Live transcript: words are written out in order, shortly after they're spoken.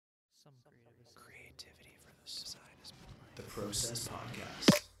Creativity for the side is the Process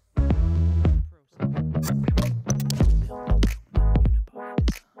Podcast.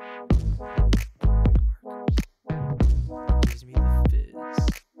 Gives me the fizz.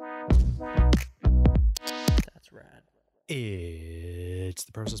 That's rad. It's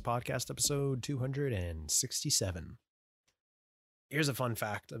the Process Podcast, episode 267. Here's a fun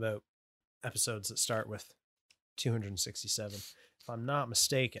fact about episodes that start with 267. If I'm not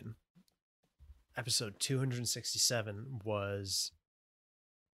mistaken, episode 267 was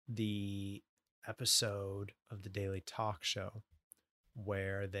the episode of the Daily Talk Show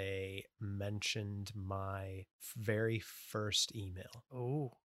where they mentioned my very first email.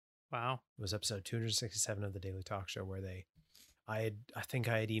 Oh, wow. It was episode 267 of the Daily Talk Show where I think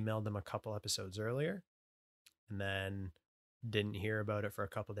I had emailed them a couple episodes earlier and then didn't hear about it for a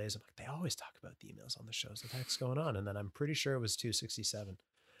couple of days. I'm like, they always talk about the emails on the shows. What the heck's going on? And then I'm pretty sure it was 267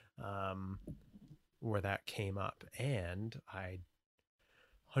 where that came up. And I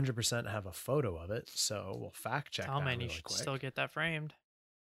 100% have a photo of it. So we'll fact check Oh that man, you really should quick. still get that framed.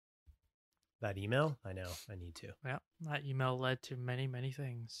 That email? I know. I need to. Yeah, that email led to many, many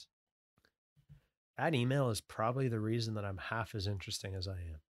things. That email is probably the reason that I'm half as interesting as I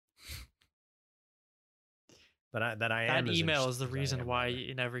am. That email is the reason why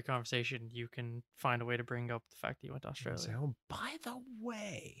in every conversation you can find a way to bring up the fact that you went to Australia. Say, oh, by the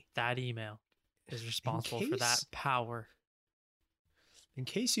way, that email is responsible for that power. In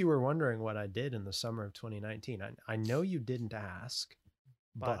case you were wondering what I did in the summer of 2019, I know you didn't ask,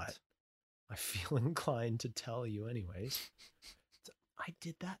 but I feel inclined to tell you anyways. I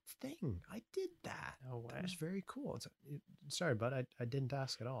did that thing. I did that. No way. That was very cool. Sorry, but I didn't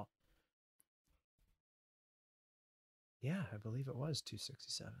ask at all. Yeah, I believe it was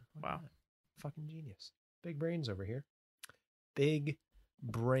 267. Wow. Fucking genius. Big brains over here. Big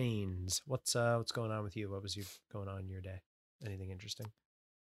brains. What's going on with you? What was going on in your day? Anything interesting?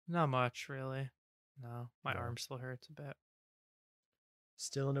 Not much, really. No, my arm still hurts a bit.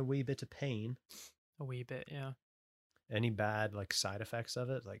 Still in a wee bit of pain. A wee bit, yeah. Any bad side effects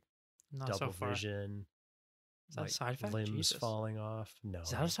of it? Like Not double so far. vision? Is that a side effect? Limbs Jesus. falling off? No. Is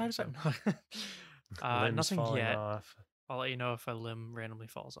that a side effect? So. No. Nothing falling yet. off. I'll let you know if a limb randomly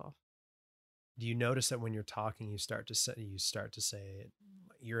falls off. Do you notice that when you're talking, you start to say it,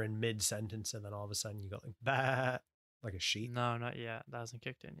 you're in mid sentence, and then all of a sudden you go like bah, like a sheep? No, not yet. That hasn't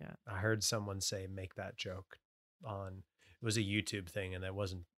kicked in yet. I heard someone make that joke on. It was a YouTube thing, and it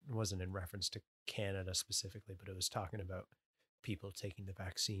wasn't in reference to Canada specifically, but it was talking about people taking the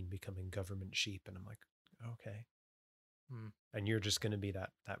vaccine becoming government sheep, and I'm like, okay. And you're just going to be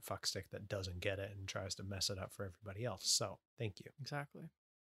that fuckstick that doesn't get it and tries to mess it up for everybody else. So thank you. Exactly.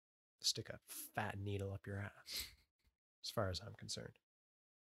 Stick a fat needle up your ass, as far as I'm concerned.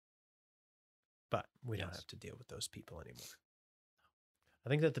 But we don't have to deal with those people anymore. I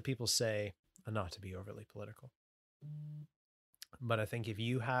think that the people say, not to be overly political, but I think if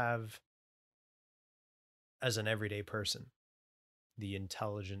you have, as an everyday person, the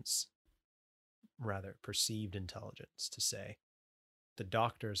intelligence, rather perceived intelligence, to say the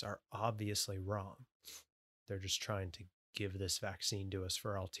doctors are obviously wrong. They're just trying to give this vaccine to us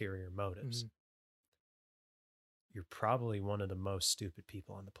for ulterior motives. You're probably one of the most stupid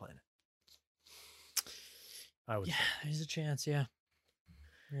people on the planet. I would think. There's a chance, yeah.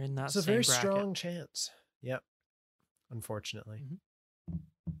 You're in that It's a very strong chance. Yep. Unfortunately.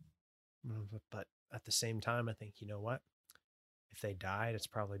 But at the same time, I think, you know what? If they died, it's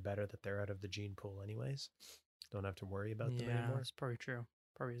probably better that they're out of the gene pool anyways. Don't have to worry about them anymore. That's probably true.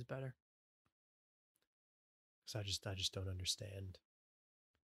 Probably is better. Because I just don't understand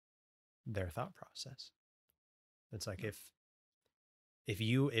their thought process. It's like if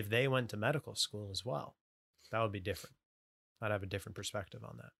they went to medical school as well, that would be different. I'd have a different perspective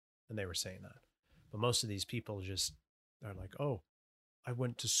on that. And they were saying that. But most of these people just are like, oh, I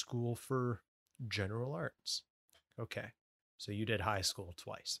went to school for general arts. Okay. So you did high school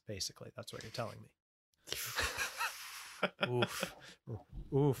twice, basically. That's what you're telling me. Oof.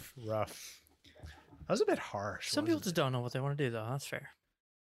 Oof. Rough. That was a bit harsh. Some people just don't know what they want to do, though. That's fair.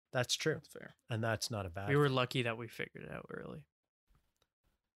 That's true. That's fair. And that's not a bad We were lucky that we figured it out early.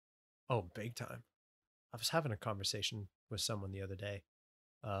 Oh, big time. I was having a conversation with someone the other day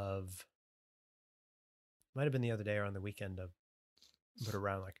might have been the other day or on the weekend but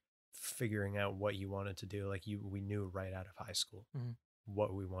around figuring out what you wanted to do. We knew right out of high school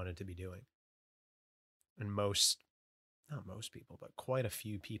what we wanted to be doing. And not most people, but quite a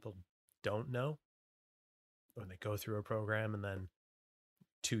few people don't know when they go through a program and then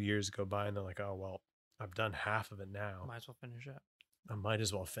 2 years go by and they're like, oh, well, I've done half of it now. Might as well finish it. I might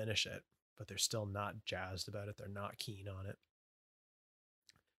as well finish it, but they're still not jazzed about it. They're not keen on it.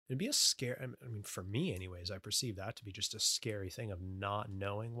 It'd be a scare. I mean, for me, anyways, I perceive that to be just a scary thing of not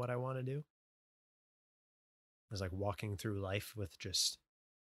knowing what I want to do. It's like walking through life with just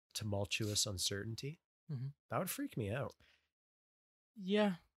tumultuous uncertainty. Mm-hmm. That would freak me out.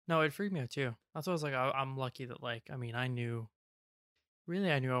 Yeah. No, it freaked me out too. That's why I was like, I'm lucky that, like, I mean, I knew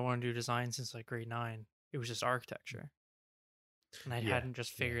I wanted to do design since like grade 9. It was just architecture. And I hadn't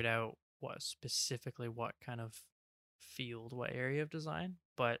just figured out what kind of field, what area of design.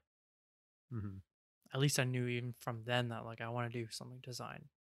 But at least I knew even from then that, like, I want to do something design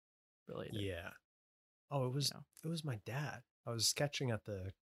related. Yeah. Oh, it was my dad. I was sketching at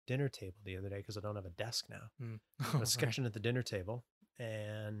the dinner table the other day because I don't have a desk now. I was sketching at the dinner table,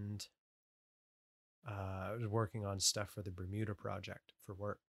 and I was working on stuff for the Bermuda project for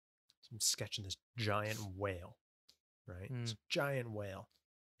work. So I'm sketching this giant whale, right? It's a giant whale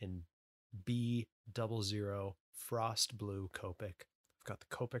in B00 frost blue Copic. I've got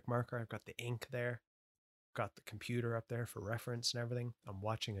the Copic marker. I've got the ink there. I've got the computer up there for reference and everything. I'm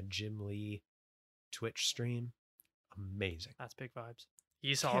watching a Jim Lee Twitch stream. Amazing. That's big vibes.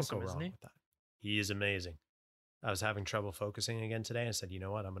 He's awesome, isn't he? With that. He is amazing. I was having trouble focusing again today. I said, you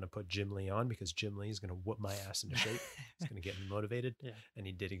know what? I'm going to put Jim Lee on because Jim Lee is going to whoop my ass into shape. It's going to get me motivated. Yeah. And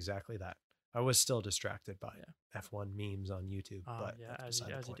he did exactly that. I was still distracted by F1 memes on YouTube, but as you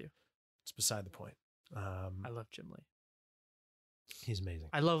do. It's beside the point. I love Jim Lee. He's amazing.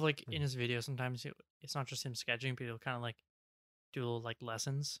 I love, like, in his videos, sometimes it's not just him sketching, but he'll kind of like do little like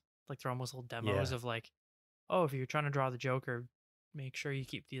lessons, like throw almost little demos of like, oh, if you're trying to draw the Joker, make sure you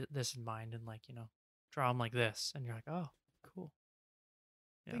keep this in mind and, like, draw him like this. And you're like, oh, cool.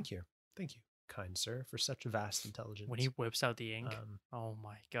 Yeah. Thank you, kind sir, for such vast intelligence. When he whips out the ink, oh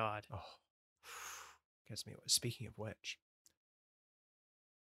my God. Oh, gets me. Speaking of which,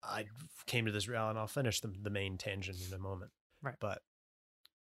 I came to this real, and I'll finish the main tangent in a moment. Right. But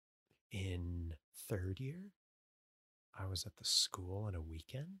in 3rd year, I was at the school on a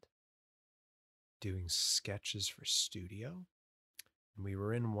weekend doing sketches for studio. And we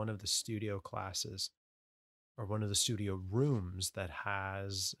were in one of the studio classes, or one of the studio rooms that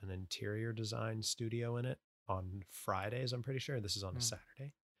has an interior design studio in it on Fridays, I'm pretty sure. This is on a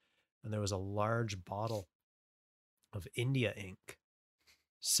Saturday. And there was a large bottle of India ink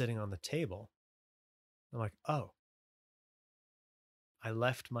sitting on the table. I'm like, oh, I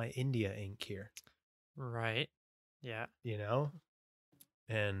left my India ink here. Right. Yeah.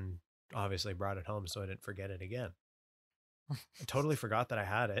 And obviously brought it home so I didn't forget it again. I totally forgot that I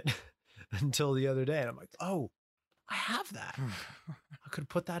had it until the other day. And I'm like, oh, I have that. I could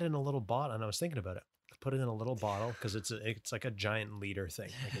put that in a little bottle. And I was thinking about it. Put it in a little bottle because it's like a giant liter thing.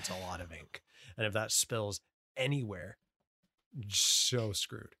 Like, it's a lot of ink. And if that spills anywhere, so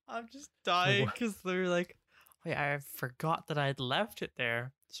screwed. I'm just dying because they're like, wait, I forgot that I'd left it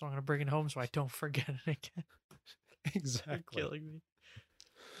there. So I'm going to bring it home so I don't forget it again. Exactly. You're killing me.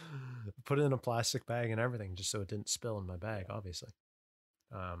 Put it in a plastic bag and everything just so it didn't spill in my bag, obviously.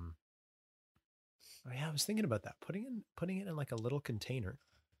 I was thinking about that. Putting it in like a little container.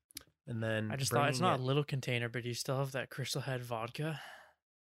 And then I just thought it's not a little container, but you still have that Crystal Head vodka.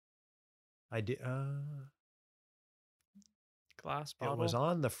 I did. Glass bottle. It was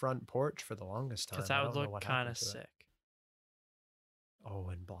on the front porch for the longest time. Because that would look kind of sick.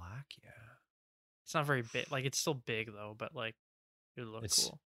 Oh, in black, yeah. It's not very big. Like, it's still big though, but like, it would look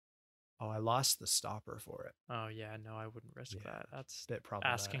cool. Oh, I lost the stopper for it. Oh yeah, no, I wouldn't risk that. That's a bit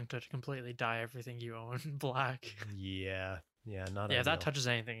problematic. Asking to completely dye everything you own black. Yeah, not. Yeah, if that touches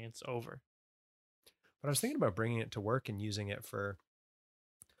anything, it's over. But I was thinking about bringing it to work and using it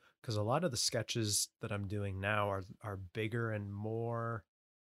because a lot of the sketches that I'm doing now are bigger and more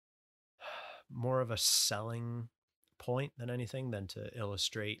of a selling point than anything than to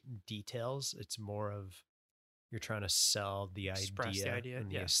illustrate details. It's more of you're trying to sell the idea and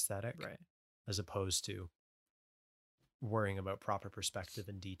the aesthetic, right, as opposed to worrying about proper perspective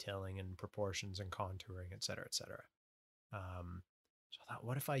and detailing and proportions and contouring, et cetera, et cetera. So I thought,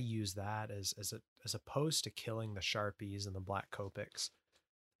 what if I use that as opposed to killing the Sharpies and the black Copics?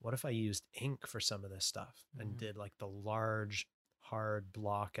 What if I used ink for some of this stuff and did like the large, hard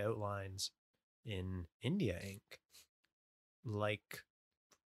block outlines in India ink, like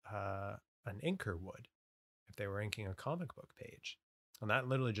an inker would if they were inking a comic book page? And that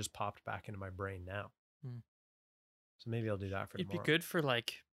literally just popped back into my brain now. So maybe I'll do that for tomorrow. It'd be good for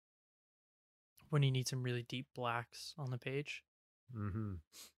like when you need some really deep blacks on the page.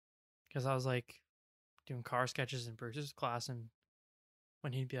 Because I was like doing car sketches in Bruce's class, and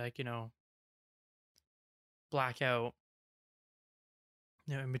when he'd be like, black out,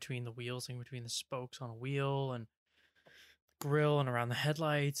 in between the wheels, in between the spokes on a wheel and grill and around the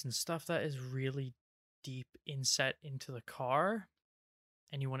headlights and stuff that is really deep inset into the car,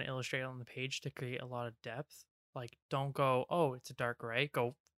 and you want to illustrate it on the page to create a lot of depth. Like, don't go, oh, it's a dark gray.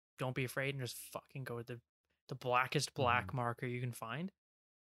 Don't be afraid and just fucking go with the blackest black marker you can find.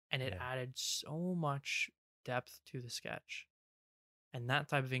 And it added so much depth to the sketch. And that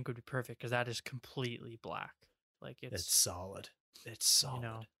type of ink would be perfect because that is completely black. Like, it's solid. It's solid. You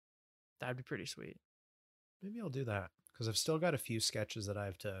know, that'd be pretty sweet. Maybe I'll do that because I've still got a few sketches that I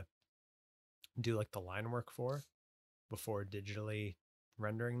have to do like the line work for before digitally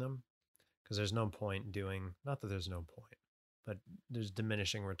rendering them, because there's no point doing, not that there's no point, but there's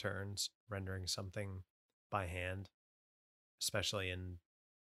diminishing returns rendering something by hand, especially in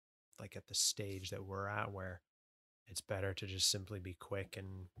like at the stage that we're at where it's better to just simply be quick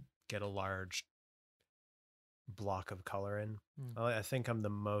and get a large block of color in. I think I'm the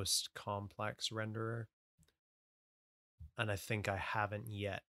most complex renderer, and I think I haven't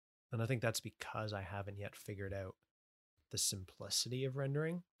yet, and I think that's because I haven't yet figured out the simplicity of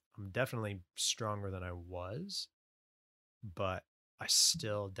rendering. I'm definitely stronger than I was, but I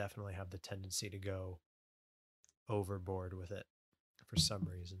still definitely have the tendency to go overboard with it for some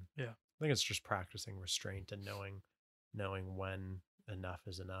reason. Yeah. I think it's just practicing restraint and knowing when enough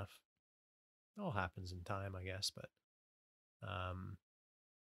is enough. It all happens in time, I guess, but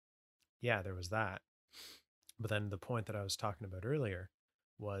yeah, there was that. But then the point that I was talking about earlier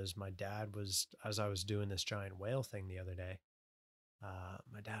was my dad was, as I was doing this giant whale thing the other day,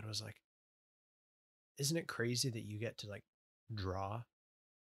 my dad was like, isn't it crazy that you get to like draw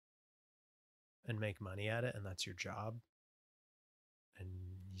and make money at it and that's your job? And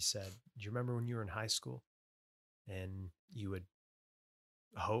he said, do you remember when you were in high school and you would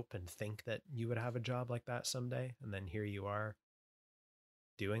hope and think that you would have a job like that someday, and then here you are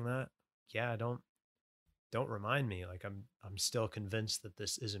doing that? Yeah, don't remind me. Like I'm still convinced that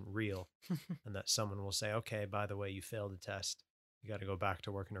this isn't real and that someone will say, okay, by the way, you failed the test. You got to go back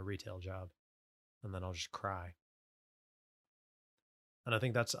to working a retail job. And then I'll just cry. And I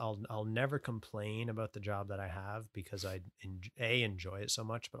think that's, I'll never complain about the job that I have because I enjoy it so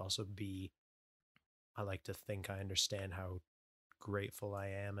much, but also B, I like to think I understand how grateful I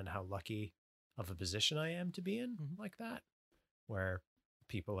am and how lucky of a position I am to be in like that, where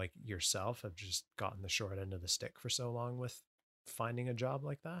people like yourself have just gotten the short end of the stick for so long with finding a job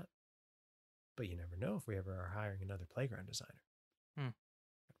like that. But you never know if we ever are hiring another playground designer.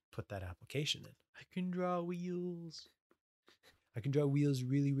 Put that application in. I can draw wheels. I can draw wheels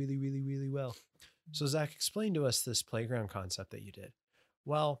really, really, really, really well. So Zach, explain to us this playground concept that you did.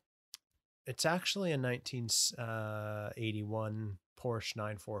 Well, it's actually a 1981 Porsche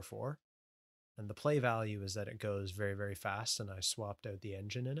 944. And the play value is that it goes very, very fast. And I swapped out the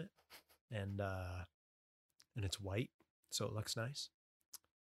engine in it. And it's white, so it looks nice.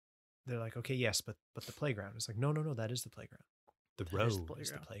 They're like, okay, yes, but the playground. It's like, no, that is the playground. The road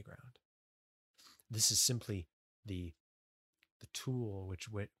is the playground. This is simply the tool with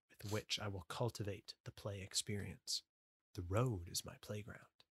which I will cultivate the play experience. The road is my playground.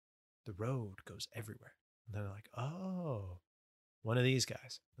 The road goes everywhere. And they're like, oh, one of these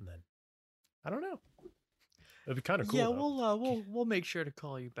guys. And then, I don't know. It'd be kind of cool. Yeah, we'll make sure to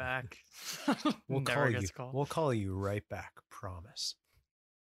call you back. We'll call you right back. Promise.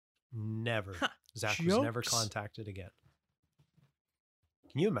 Never. Zach was never contacted again.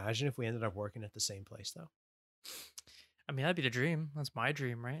 Can you imagine if we ended up working at the same place though? I mean, that'd be the dream. That's my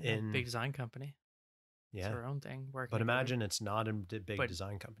dream, right? In big design company. Yeah. It's our own thing. But imagine it's not a big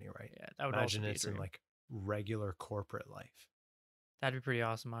design company, right? Yeah, that would imagine also be it's in like regular corporate life. That'd be pretty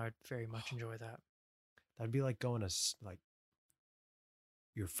awesome. I would very much enjoy that. That'd be like going to like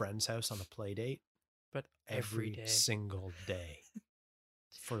your friend's house on a play date, but every day. Single day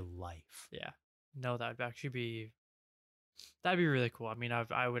for life. Yeah. No, that'd be really cool. I mean,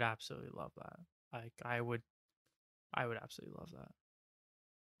 I would absolutely love that. Like I would absolutely love that.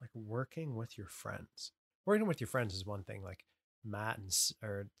 Like working with your friends. Working with your friends is one thing. Like Matt and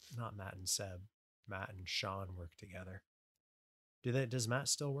Sean work together. Does Matt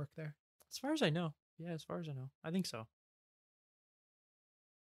still work there? As far as I know. Yeah, as far as I know. I think so. I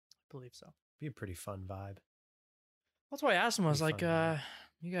believe so. Be a pretty fun vibe. That's why I asked him. I was like,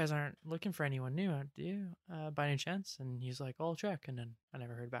 you guys aren't looking for anyone new, do you? By any chance? And he's like, I'll check. And then I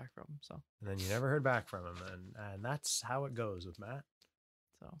never heard back from him. So. And then you never heard back from him. And that's how it goes with Matt.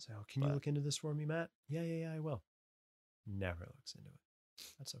 So can you look into this for me, Matt? Yeah, I will. Never looks into it.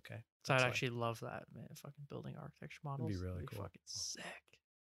 That's okay. So I'd actually love that, man. Fucking building architecture models. It'd be really cool. Fucking sick.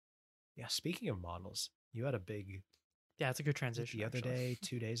 Yeah, speaking of models, you had a big Yeah, it's a good Was it transition. the other actually. day,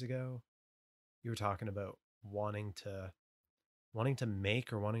 2 days ago, you were talking about wanting to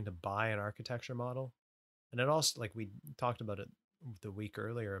make or wanting to buy an architecture model. And it also, like, we talked about it the week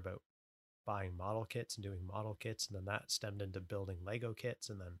earlier about buying model kits and doing model kits, and then that stemmed into building Lego kits,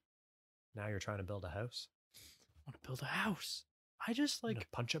 and then now you're trying to build a house. I want to build a house. I just Like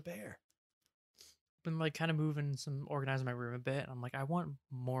like punch a bear. been like kind of moving some organizing my room a bit. I'm like, I want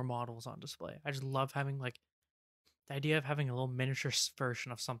more models on display. I just love having like the idea of having a little miniature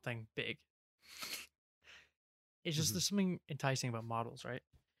version of something big. It's just Mhm. there's something enticing about models, right?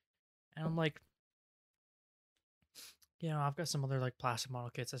 And I'm like, I've got some other like plastic model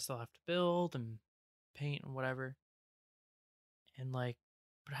kits I still have to build and paint and whatever. And like,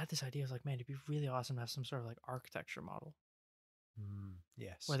 but I had this idea of like, man, it'd be really awesome to have some sort of like architecture model,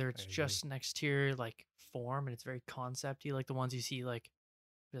 Yes, whether I it's agree. just an exterior like form and it's very concepty, like the ones you see like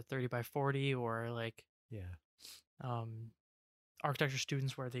the 30 by 40 or like Yeah. um architecture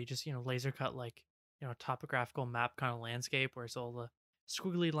students where they just laser cut like topographical map kind of landscape where it's all the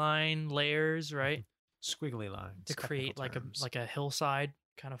squiggly line layers, right, Squiggly lines, to technical create like a terms. like a hillside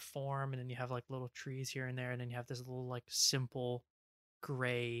kind of form, and then you have like little trees here and there, and then you have this little like simple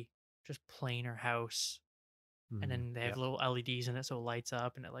gray just plainer house, and then they have Yep. little LEDs in it so it lights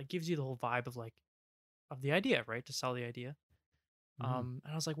up and it like gives you the whole vibe of like of the idea, right, to sell the idea. Mhm.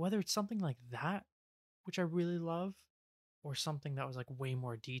 And I was like, whether it's something like that, which I really love, or something that was like way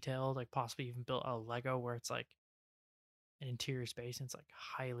more detailed, like possibly even built out of Lego where it's like an interior space and it's like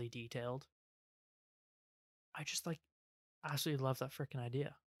highly detailed. I just like absolutely love that freaking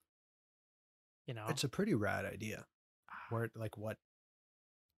idea. You know? It's a pretty rad idea. Where, like, what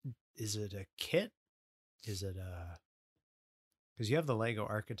is it? A kit? Is it a? Because you have the Lego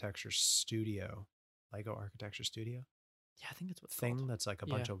Architecture Studio Yeah, I think that's what it's called. thing that's like a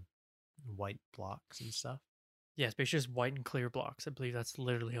Yeah. bunch of white blocks and stuff. Yeah, it's basically just white and clear blocks. I believe that's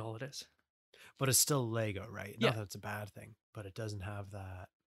literally all it is. But it's still Lego, right? Yeah. Not that it's a bad thing, but it doesn't have that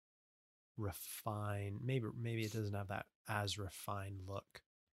refined. Maybe it doesn't have that as refined look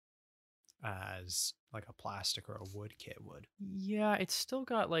as like a plastic or a wood kit would. Yeah, it's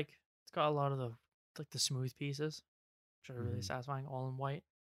got a lot of the like the smooth pieces, which are really Mhm. satisfying, all in white.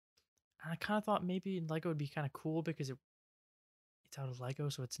 And I kind of thought maybe Lego would be kind of cool because it's out of Lego,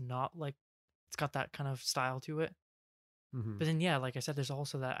 so it's not like it's got that kind of style to it. Mhm. But then yeah, like I said, there's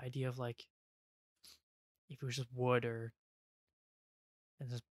also that idea of like if it was just wood or and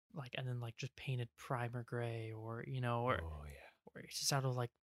just like and then like just painted primer gray or Oh yeah. or it's just out of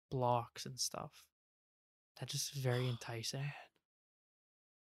like blocks and stuff. That just is very enticing,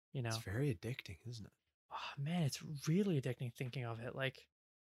 you It's know. very addicting, isn't it? Oh man, it's really addicting thinking of it. Like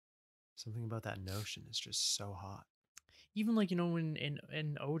Something about that notion is just so hot. even like when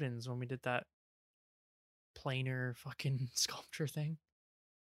in Odin's when we did that planar fucking sculpture thing.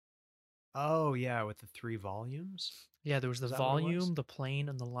 Oh yeah, with the 3 volumes. Yeah, there was the Is that what it was? volume, the plane,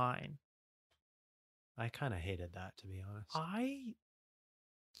 and the line. I kind of hated that, to be honest. I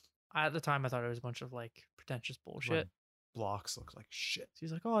at the time I thought it was a bunch of like pretentious My bullshit. blocks look like shit. So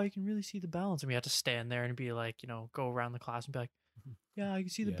he's like, "Oh, you can really see the balance," and we had to stand there and be like, go around the class and be like, "Yeah, I can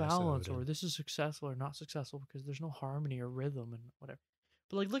see the Yes, balance," or Odin. "This is successful or not successful because there's no harmony or rhythm and whatever."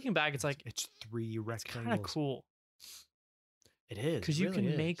 But like looking back, it's like It's 3 it's kind of rectangles. cool It is. It because you really can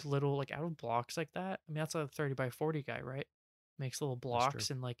is. make little like out of blocks like that. I mean, that's a 30 by 40 guy, right? Makes little That's true. blocks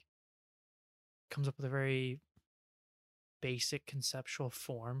and like comes up with a very basic conceptual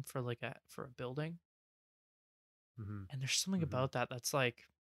form for like a building. Mm-hmm. And there's something Mm-hmm. about that that's like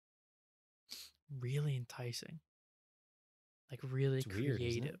really enticing, like really It's weird,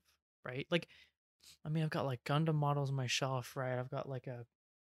 isn't it? creative, right? Like, I mean, I've got like Gundam models on my shelf, right? I've got like a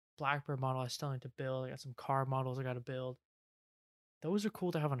Blackbird model I still need to build. I got some car models I got to build. Those are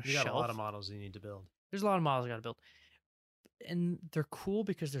cool to have on a You got a lot shelf. of models you need to build. There's a lot of models I got to build, and they're cool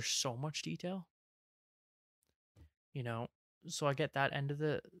because there's so much detail, you know. So I get that end of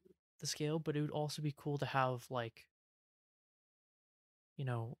the scale, but it would also be cool to have like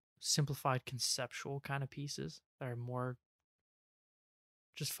simplified conceptual kind of pieces that are more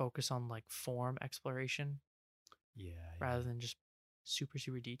just focus on like form exploration Yeah. rather than just super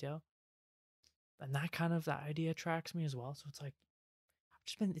super detail. And that idea attracts me as well. So it's like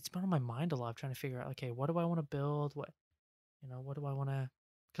it's been on my mind a lot trying to figure out, okay, what do I want to build? What do I want to,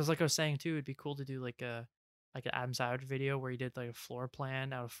 because like I was saying too, it'd be cool to do like an Adam Savage video where he did like a floor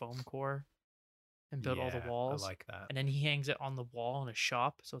plan out of foam core and built all the Yeah. I walls. like that. And then he hangs it on the wall in a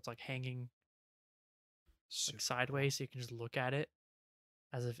shop. So it's like hanging Super like sideways so you can just look at it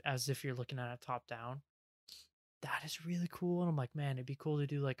as if you're looking at it top down. That is really cool. And I'm like, man, it'd be cool to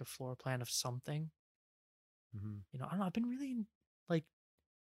do like a floor plan of something You know, I don't know. I've been really like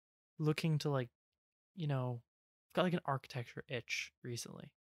looking to like, you know, I've got like an architecture itch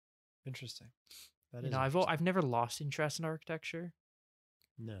recently. Interesting. That You is know, interesting. I've never lost interest in architecture.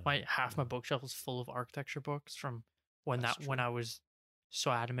 No, My half my no, bookshelf is full of architecture books from that's when true. I was so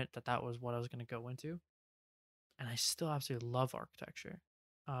adamant that that was what I was going to go into, and I still absolutely love architecture.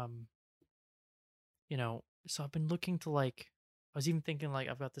 Um, you know, so I've been looking to like, I was even thinking like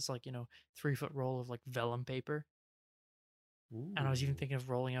I've got this like, you know, 3 foot roll of like vellum paper, and I was even Ooh. thinking of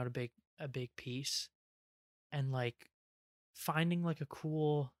rolling out a big piece and like finding like a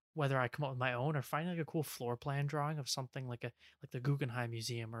cool, whether I come up with my own or finding like a cool floor plan drawing of something like a like the Guggenheim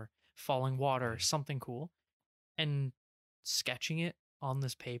Museum or Falling Water or Yeah. something cool, and sketching it on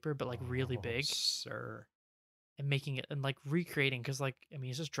this paper but like really Oh, big, sir. and making it and like recreating, because like I mean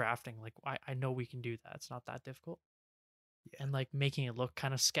it's just drafting, like I know we can do that, it's not that difficult, Yeah. and like making it look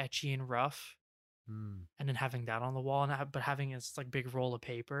kind of sketchy and rough, Mm. and then having that on the wall and but having this like big roll of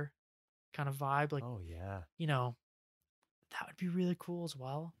paper kind of vibe, like, Oh, yeah. you know, that would be really cool as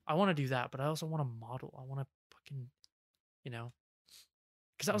well. I want to do that, but I also want to model. I want to fucking, you know,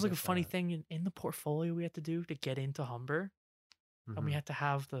 because that I was like a get funny that. thing in the portfolio we had to do to get into Humber, and we Hmm. had to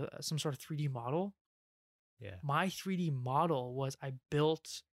have the some sort of 3D model. Yeah. My 3D model was I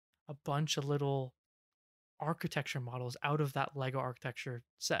built a bunch of little architecture models out of that Lego architecture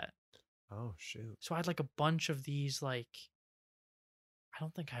set. Oh, shoot. So I had like a bunch of these like, I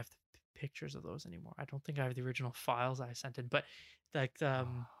don't think I have the pictures of those anymore. I don't think I have the original files I sent in, but like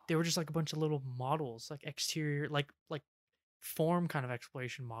Oh. they were just like a bunch of little models, like exterior, like form kind of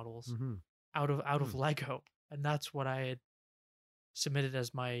exploration models Mm-hmm. out of Hmm. Lego, and that's what I had submitted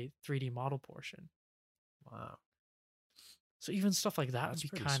as my 3D model portion. Wow. So even stuff like that would That's be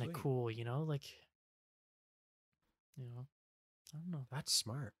pretty kind of sweet. cool, you know, like, you know, I don't know. That's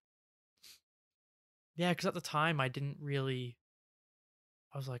smart. Yeah, because at the time I didn't really.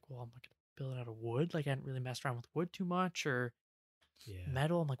 I was like, well, I'm not gonna build it out of wood. Like I hadn't really messed around with wood too much or Yeah.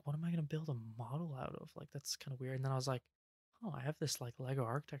 metal. I'm like, what am I gonna build a model out of? Like that's kind of weird. And then I was like, oh, I have this like Lego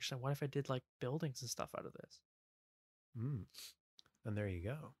architecture. What if I did like buildings and stuff out of this? Mm. And there you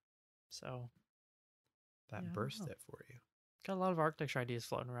go. So yeah, That I don't burst know. it for you. Got a lot of architecture ideas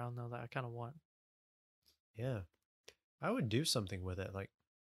floating around though that I kind of want. Yeah. I would do something with it. Like,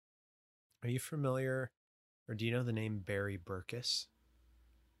 are you familiar or do you know the name Barry Burkus?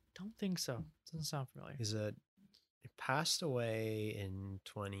 Don't think so. Doesn't sound familiar. He's a he passed away in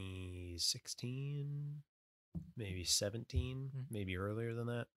 2016, maybe 17, Mm. maybe earlier than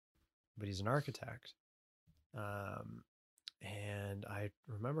that. But he's an architect. Um, and I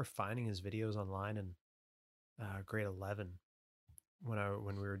remember finding his videos online in grade 11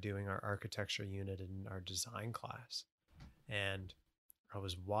 when we were doing our architecture unit in our design class, and I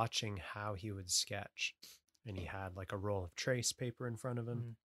was watching how he would sketch, and he had like a roll of trace paper in front of him,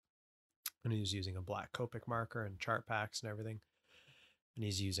 Mm. and he was using a black Copic marker and chart packs and everything. And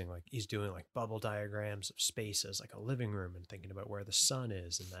he's doing like bubble diagrams of spaces, like a living room, and thinking about where the sun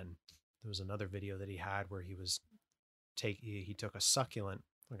is. And then there was another video that he had where he took a succulent,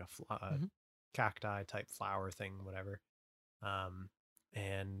 like a Mm-hmm. cacti type flower thing, whatever, um,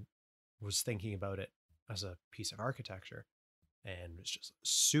 and was thinking about it as a piece of architecture, and it's just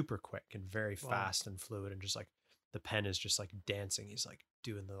super quick and very Wow. fast and fluid, and just like the pen is just like dancing. He's like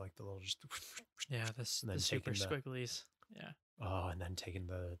doing the little just, Yeah, and the then super taking the squigglies. Yeah. and then taking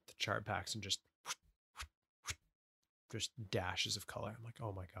the chart packs and just dashes of color. I'm like,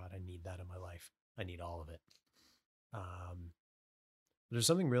 oh my god, I need that in my life. I need all of it. Um, there's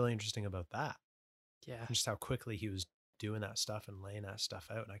something really interesting about that, Yeah. just how quickly he was doing that stuff and laying that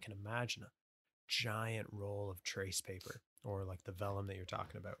stuff out. And I can imagine a giant roll of trace paper or like the vellum that you're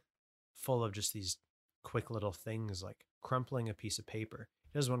talking about, full of just these quick little things like crumpling a piece of paper.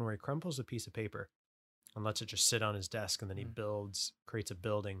 He does one where he crumples a piece of paper and lets it just sit on his desk, and then he Mm. creates a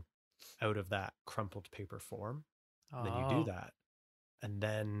building out of that crumpled paper form. And then you do Oh. that, and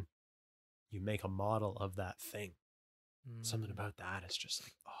then you make a model of that thing. Something Mm. about that is just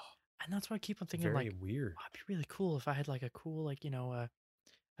like, oh, And that's why I keep on thinking very like, weird. oh, it'd be really cool if I had like a cool like, you know, a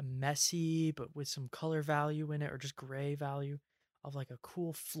messy but with some color value in it or just gray value of like a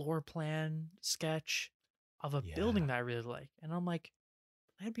cool floor plan sketch of a building Yeah, that I really like. And I'm like,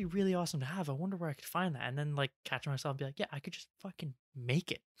 that'd be really awesome to have. I wonder where I could find that. And then like catch myself and be like, yeah, I could just fucking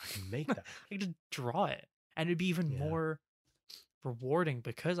make it. I can make I that. could just draw it. And it'd be even Yeah. more rewarding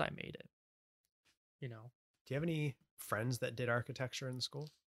because I made it, you know? Do you have any friends that did architecture in school?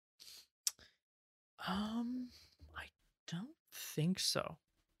 Um, I don't think so.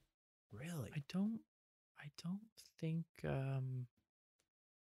 Really? I don't think I don't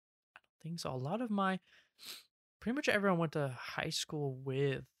think so. A lot of my pretty much everyone went to high school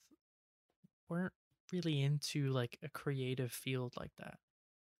with weren't really into like a creative field like that.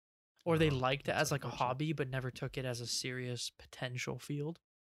 Or they Oh, liked it that's as like a unfortunate. hobby, but never took it as a serious potential field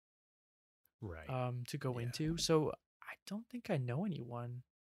Right. to go Yeah. into. So I don't think I know anyone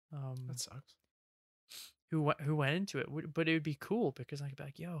That sucks. who went into it. But it would be cool because I could be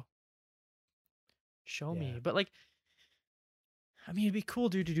like, yo, show me. Yeah. But like, I mean, it'd be cool,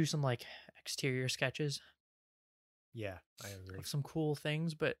 dude, to do some like exterior sketches Yeah, I agree. of some cool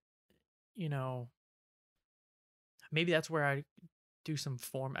things. But you know, maybe that's where I do some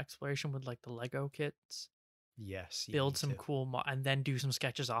form exploration with like the Lego kits, Yes. you build need some to. cool and then do some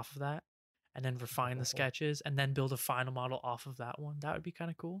sketches off of that, and then refine the Oh, sketches, and then build a final model off of that one. That would be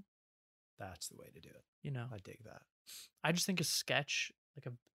kind of cool. that's the way to do it. You know, I dig that. I just think a sketch like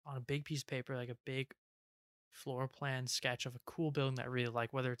on a big piece of paper, like a big floor plan sketch of a cool building that I really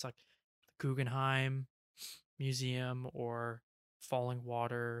like, whether it's like the Guggenheim Museum or Falling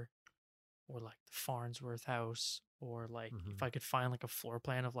Water or like the Farnsworth House, or like if Mhm. I could find like a floor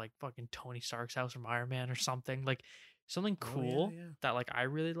plan of like fucking Tony Stark's house from Iron Man or something, like something Oh, yeah, cool yeah. that like I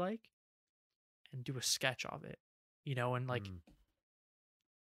really like, and do a sketch of it, you know, and like Mm.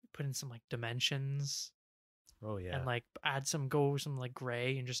 put in some like dimensions Oh, yeah. and like add some like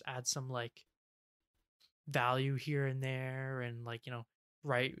gray and just add some like value here and there, and like, you know,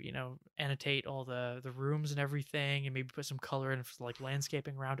 annotate all the rooms and everything, and maybe put some color and like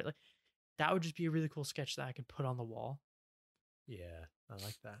landscaping around it. Like that would just be a really cool sketch that I could put on the wall. Yeah, I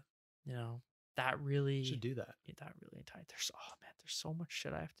like that. You know, that really Should do that. that really tight. There's so much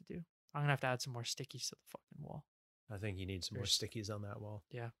shit I have to do. I'm gonna have to add some more stickies to the fucking wall. I think you need some more There's- stickies on that wall.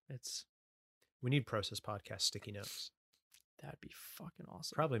 Yeah, it's We need Process Podcast sticky notes. that'd be fucking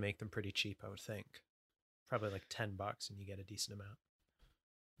awesome. Probably make them pretty cheap, I would think. Probably like $10 and you get a decent amount.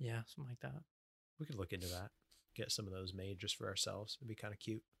 Yeah, something like that. We could look into that. Get some of those made just for ourselves. It'd be kind of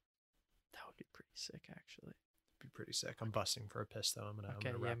cute. That would be pretty sick, actually. Be pretty sick. I'm busting for a piss though. I'm gonna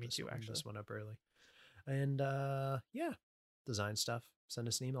Okay, wrap yeah, me too, this one up early. And yeah, design stuff. Send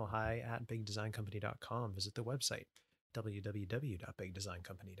us an email, hi@bigdesigncompany.com. Visit the website,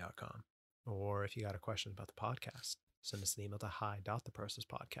 www.bigdesigncompany.com. Or if you got a question about the podcast, send us an email to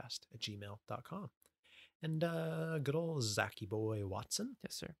hi.theprocesspodcast@gmail.com. And good old Zachy boy Watson,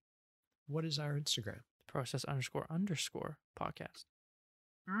 Yes, sir. what is our Instagram? Process __ podcast.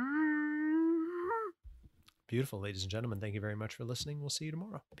 Beautiful, ladies and gentlemen. Thank you very much for listening. We'll see you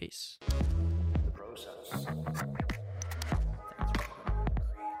tomorrow. Peace.